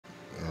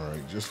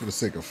just for the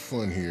sake of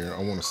fun here, I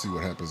want to see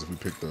what happens if we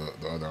pick the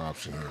other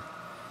option here.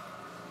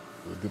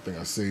 The good thing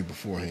I saved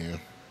beforehand.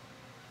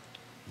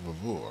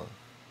 Vavor.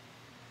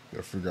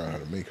 Gotta figure out how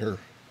to make her.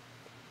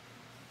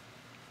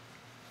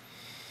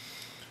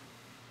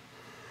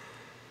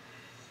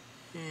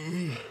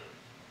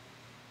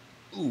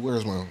 Ooh,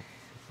 where's my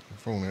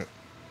phone at?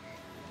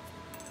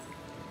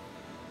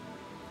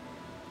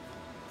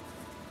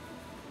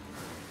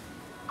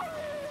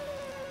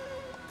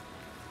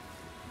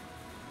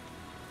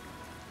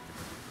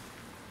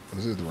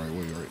 This is the right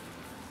way, right?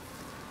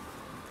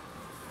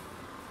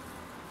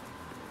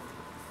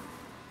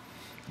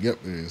 Yep,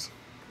 it is.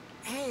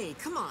 Hey,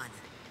 come on.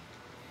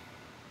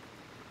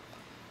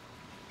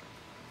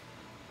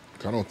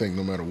 I don't think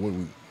no matter what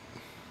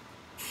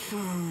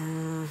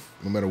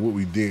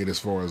we did as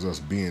far as us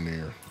being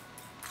there.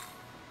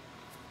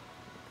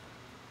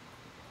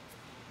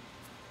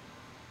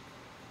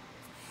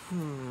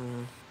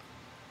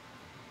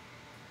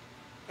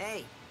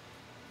 Hey.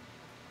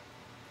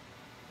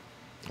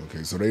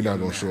 Okay, so they're not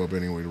gonna show up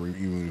anyway,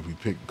 even if we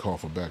pick and call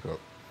for backup,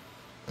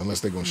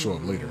 unless they're gonna show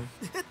up later.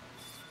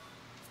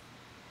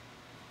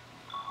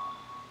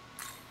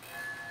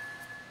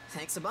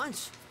 Thanks a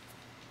bunch.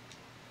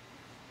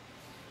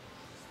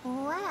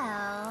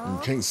 Well.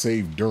 We can't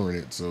save during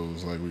it, so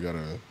it's like we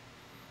gotta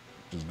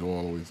just go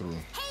all the way through.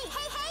 Hey,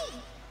 hey, hey.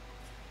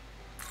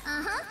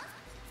 Uh-huh.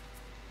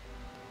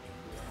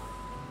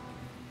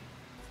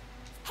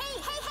 Hey,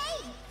 hey,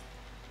 hey.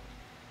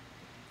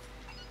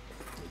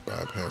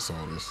 Bypass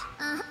all this.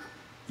 Uh-huh.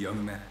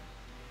 Young man,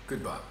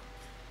 goodbye.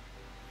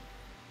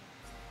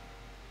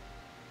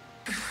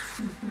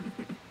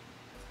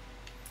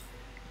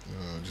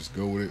 Just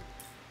go with it.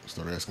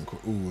 Start asking.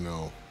 Ooh,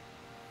 no.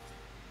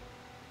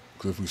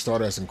 Because if we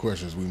start asking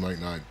questions, we might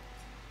not.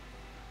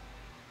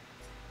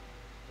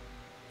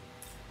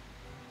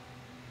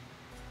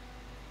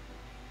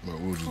 Well,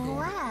 we'll just go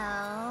with it.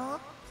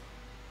 Well.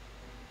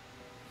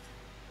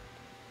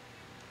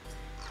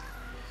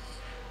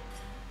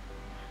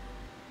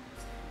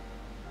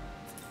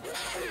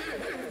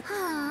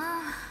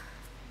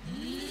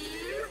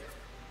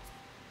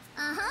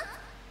 Uh-huh.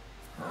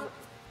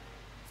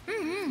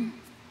 Mm-hmm.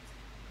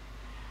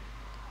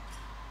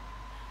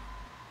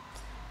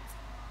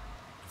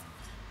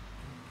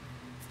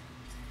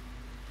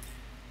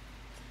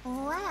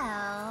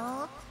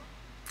 Well.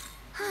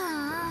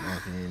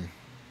 Knocking him.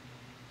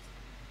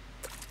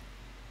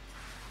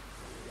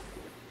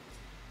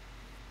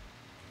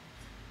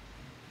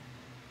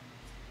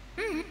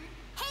 Hey.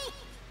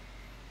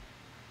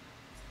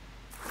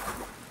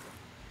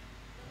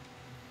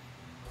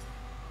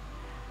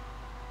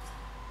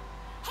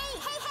 Hey,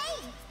 hey,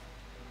 hey.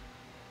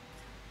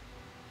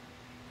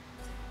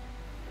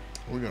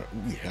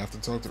 We have to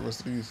talk to the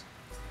rest of these.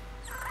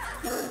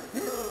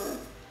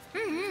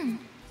 Mm-hmm.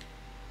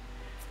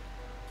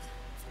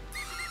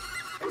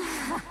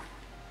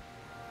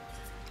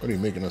 Are they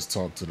making us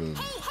talk to the?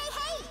 Hey, hey,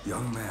 hey.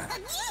 Young man,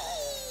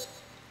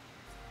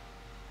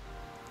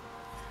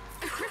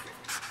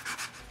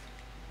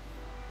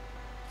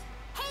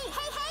 Hey,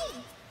 hey, hey.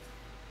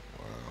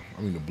 Wow.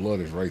 I mean, the blood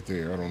is right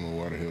there. I don't know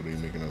why the hell they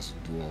making us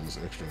do all this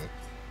extra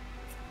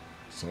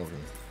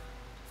talking.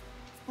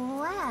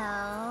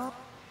 Well.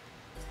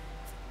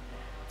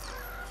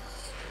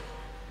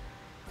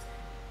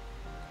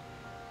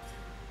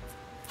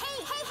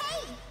 Hey, hey,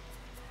 hey.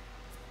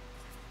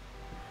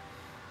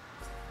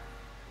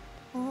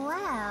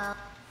 Well.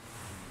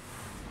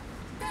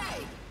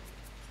 Hey.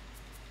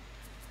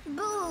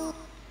 Boo.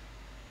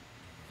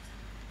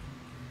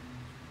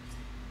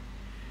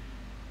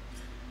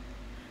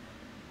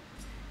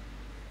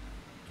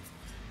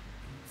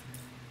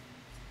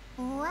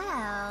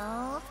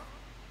 Well.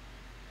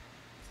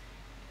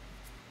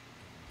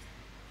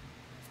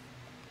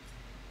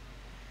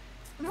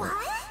 What?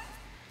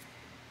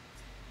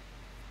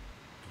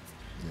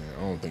 Yeah, I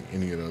don't think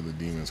any of the other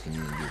demons can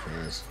even get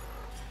past.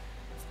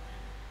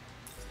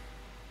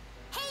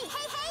 Hey,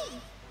 hey, hey.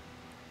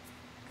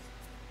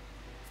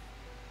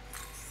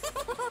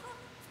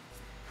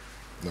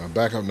 Now,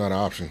 backup not an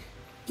option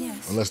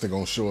Yes. unless they're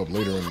gonna show up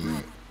later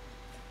in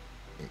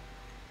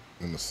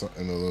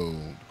the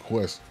little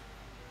quest.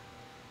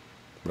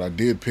 But I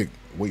did pick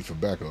wait for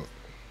backup.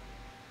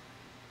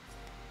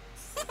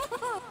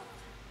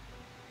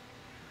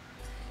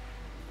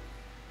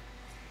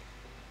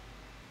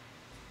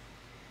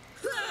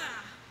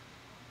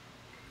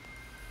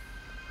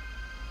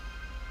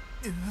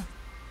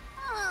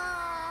 Aw.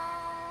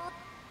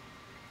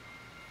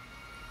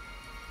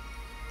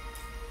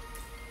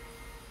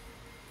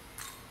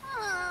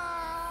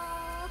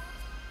 Aw.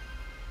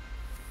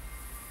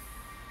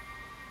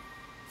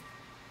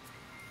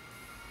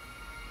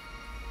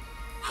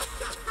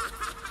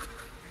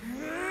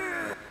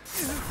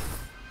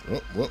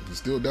 Oh, well, he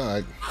still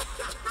died.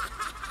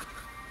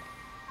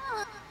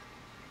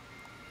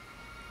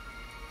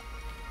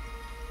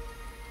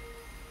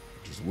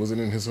 Just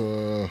wasn't in his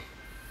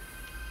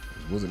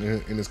wasn't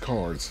in his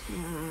cards.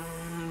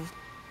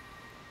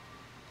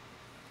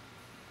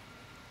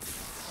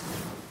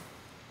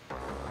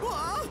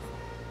 Whoa!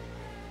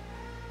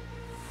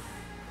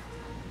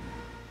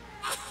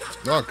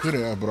 No, I could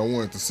have, but I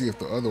wanted to see if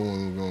the other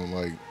one was gonna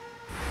like.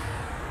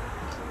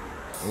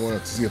 I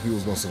wanted to see if he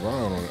was gonna survive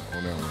on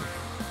that one.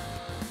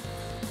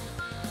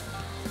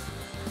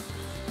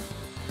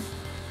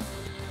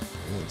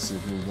 I wanted to see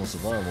if he was gonna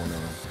survive on that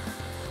one.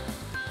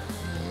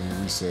 Let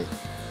me reset.